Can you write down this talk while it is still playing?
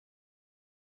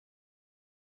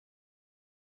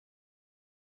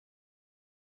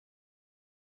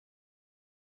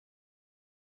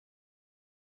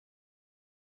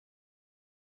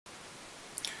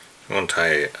going to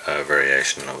tie a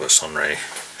variation of a Sunray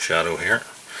shadow here.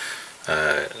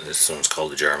 This one's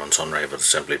called the German Sunray, but it's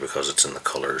simply because it's in the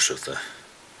colours of the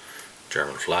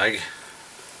German flag.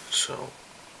 So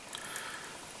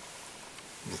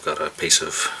we've got a piece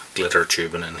of glitter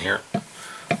tubing in here.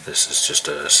 This is just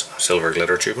a silver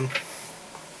glitter tubing,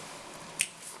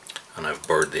 and I've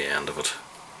burred the end of it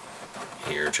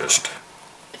here just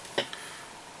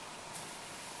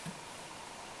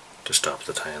to stop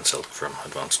the tie-in silk from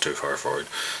advancing too far forward.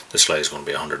 This fly is going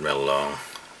to be 100mm long,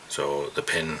 so the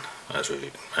pin, as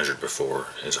we measured before,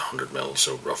 is 100mm,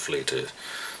 so roughly to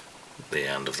the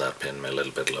end of that pin, a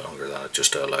little bit longer than it,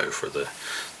 just to allow for the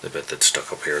bit that's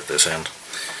stuck up here at this end.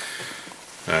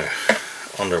 Now,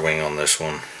 underwing on this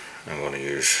one, I'm going to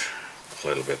use a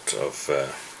little bit of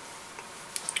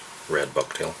red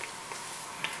bucktail.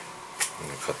 I'm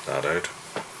going to cut that out.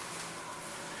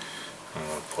 I'm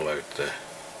going to pull out the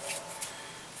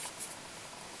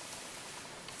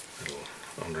little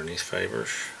underneath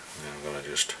fibres, and I'm going to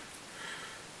just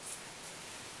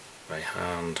by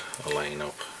hand align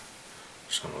up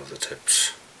some of the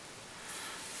tips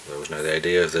of those. Now the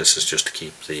idea of this is just to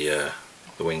keep the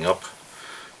wing up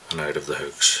and out of the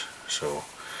hooks, so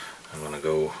I'm going to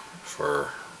go for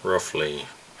roughly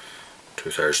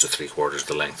 2/3 to 3/4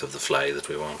 the length of the fly that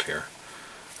we want here.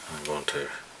 I'm going to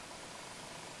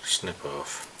snip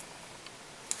off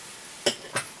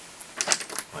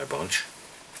my bunch.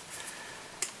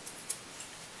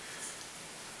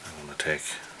 I'm going to take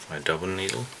my dubbing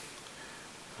needle.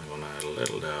 I'm going to add a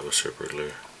little dab of super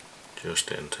glue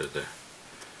just into the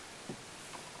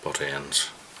butt ends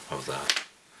of that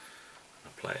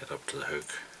and apply it up to the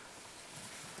hook,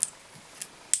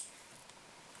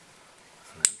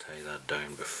 and then tie that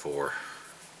down before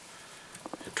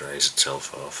it dries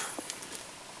itself off.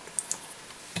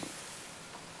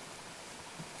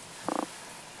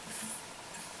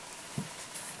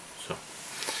 So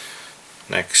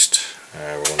next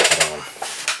we're going to put on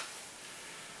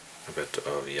a bit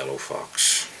of yellow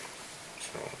fox,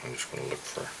 so I'm just going to look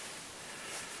for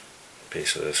a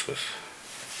piece of this with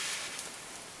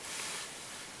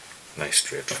nice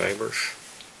straight fibres.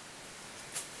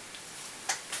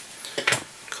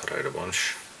 Cut out a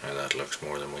bunch. Now that looks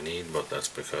more than we need, but that's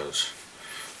because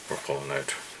we're pulling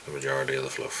out the majority of the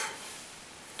fluff.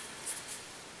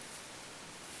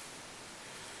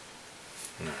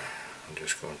 Now I'm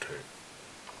just going to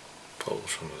pull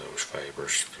some of those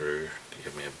fibres through to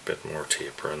give me a bit more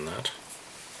taper in that.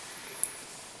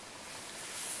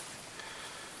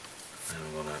 And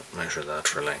I'm going to measure that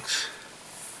for length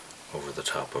over the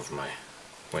top of my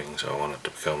wing, so I want it to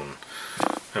become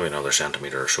maybe another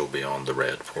centimetre or so beyond the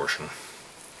red portion.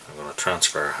 I'm going to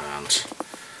transfer hands,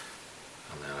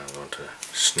 and then I'm going to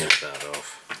snip that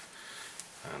off,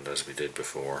 and as we did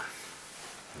before,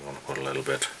 I'm going to put a little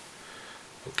bit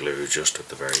of glue just at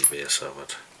the very base of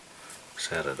it,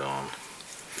 set it on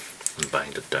and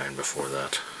bind it down before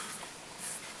that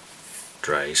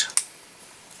dries.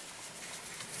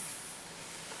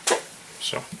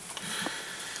 So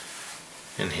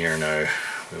in here now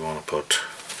we want to put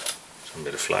some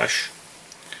bit of flash,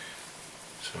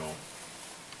 so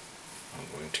I'm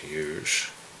going to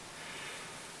use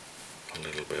a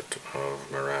little bit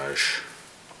of Mirage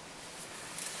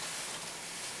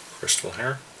crystal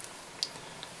hair.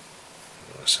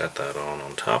 I'm going to set that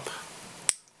on top,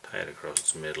 tie it across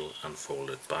its middle and fold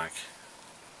it back.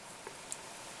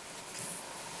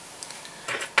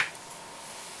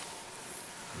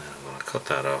 And then I'm going to cut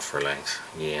that off for length,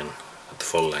 again at the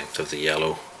full length of the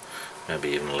yellow, maybe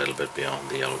even a little bit beyond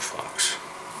the yellow fox.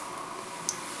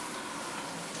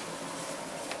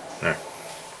 Now,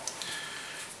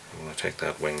 I'm going to take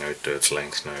that wing out to its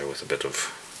length now with a bit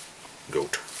of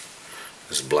goat.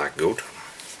 This is black goat.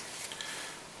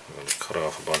 I'm going to cut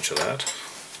off a bunch of that.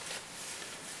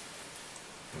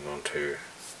 I'm going to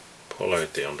pull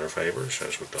out the under fibres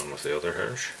as we've done with the other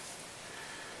hairs.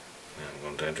 And I'm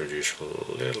going to introduce a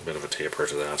little bit of a taper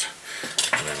to that,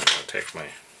 and then I'm going to take my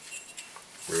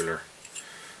ruler,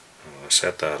 I'm going to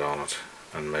set that on it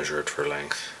and measure it for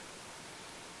length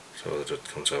so that it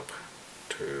comes up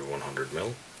to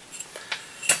 100mm.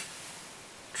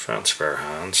 Transfer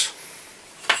hands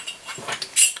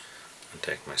and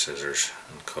take my scissors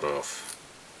and cut off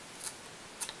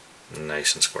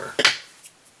nice and square.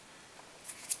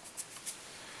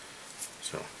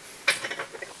 So,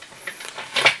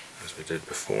 as we did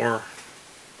before,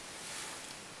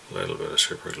 a little bit of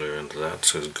super glue into that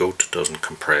so the goat doesn't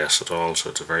compress at all, so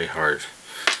it's a very hard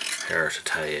hair to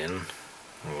tie in.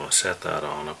 I'm going to set that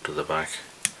on up to the back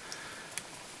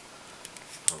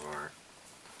of our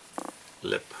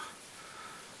lip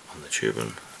on the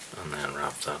tubing, and then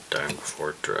wrap that down before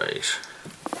it dries.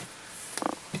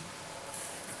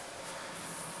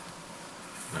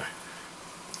 Now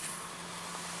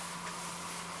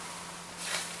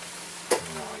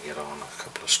I get on a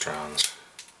couple of strands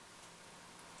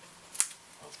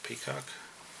of peacock,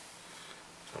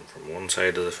 some from one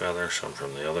side of the feather, some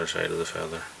from the other side of the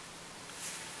feather.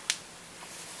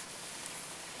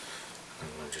 I'm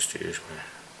going to just use my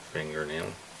fingernail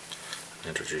and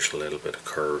introduce a little bit of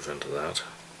curve into that,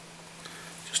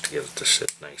 just to get it to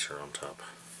sit nicer on top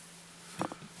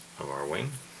of our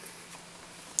wing.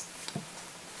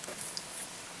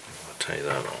 I'll tie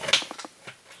that on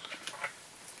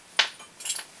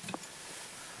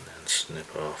and then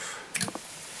snip off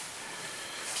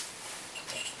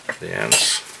the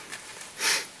ends.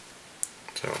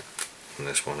 So in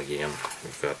this one again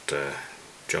we've got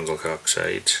jungle cock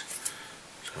sides,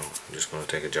 so I'm just going to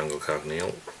take a jungle cock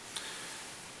nail,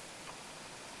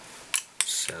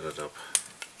 set it up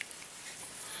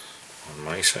on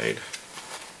my side.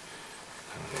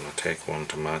 I'm going to take one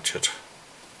to match it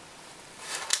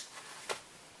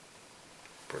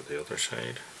for the other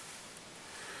side,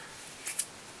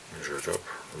 measure it up,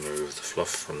 remove the fluff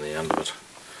from the end of it,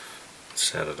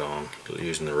 set it on.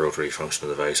 Using the rotary function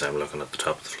of the vise, I'm looking at the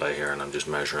top of the fly here and I'm just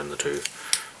measuring the two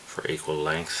for equal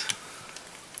length.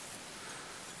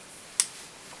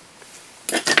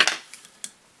 And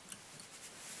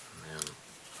then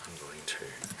I'm going to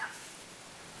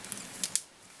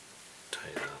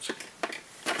tie that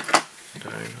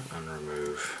down and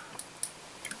remove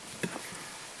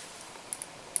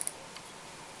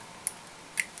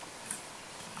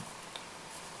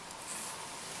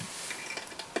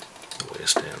the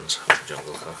waist ends of the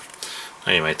jungle cock.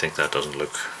 Now you might think that doesn't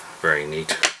look very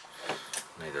neat.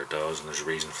 Neither does, and there's a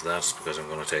reason for that. It's because I'm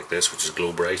going to take this, which is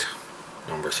Glow Bright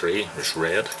number 3, it's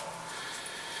red,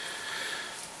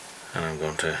 and I'm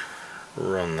going to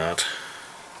run that,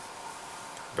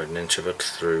 about an inch of it,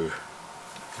 through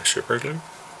my super glue,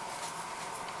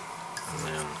 and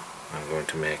then I'm going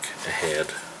to make a head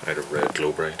out of red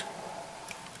Glow Bright.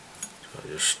 So I'll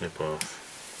just snip off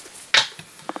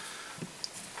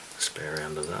the spare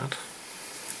end of that,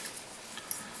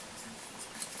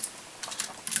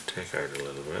 take out a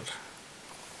little bit,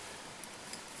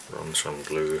 run some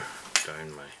glue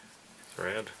down my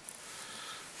thread,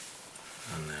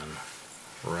 and then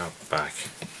wrap back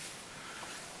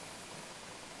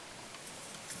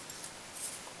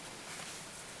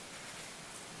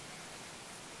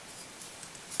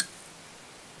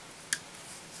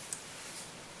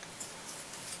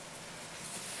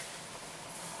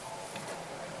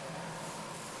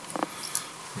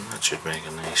and that should make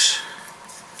a nice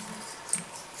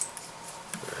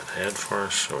red head for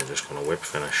us. So we're just going to whip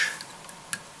finish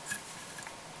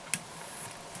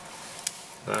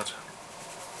that.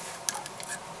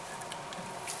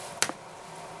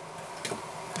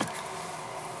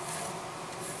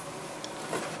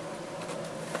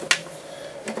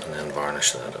 And then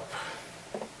varnish that up.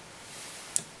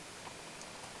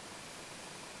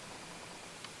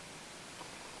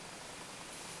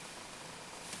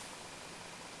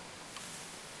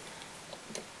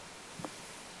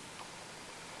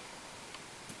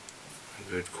 A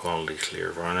good quality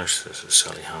clear varnish. This is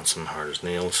Sally Hansen Hard as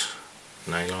Nails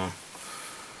nylon.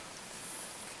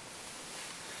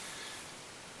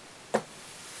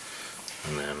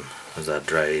 And then as that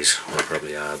dries, we'll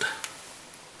probably add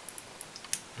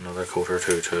another coat or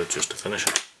two to it just to finish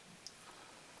it.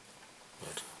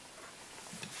 But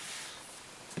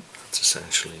that's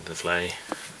essentially the fly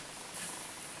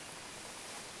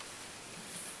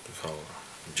we call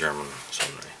German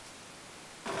Sunray.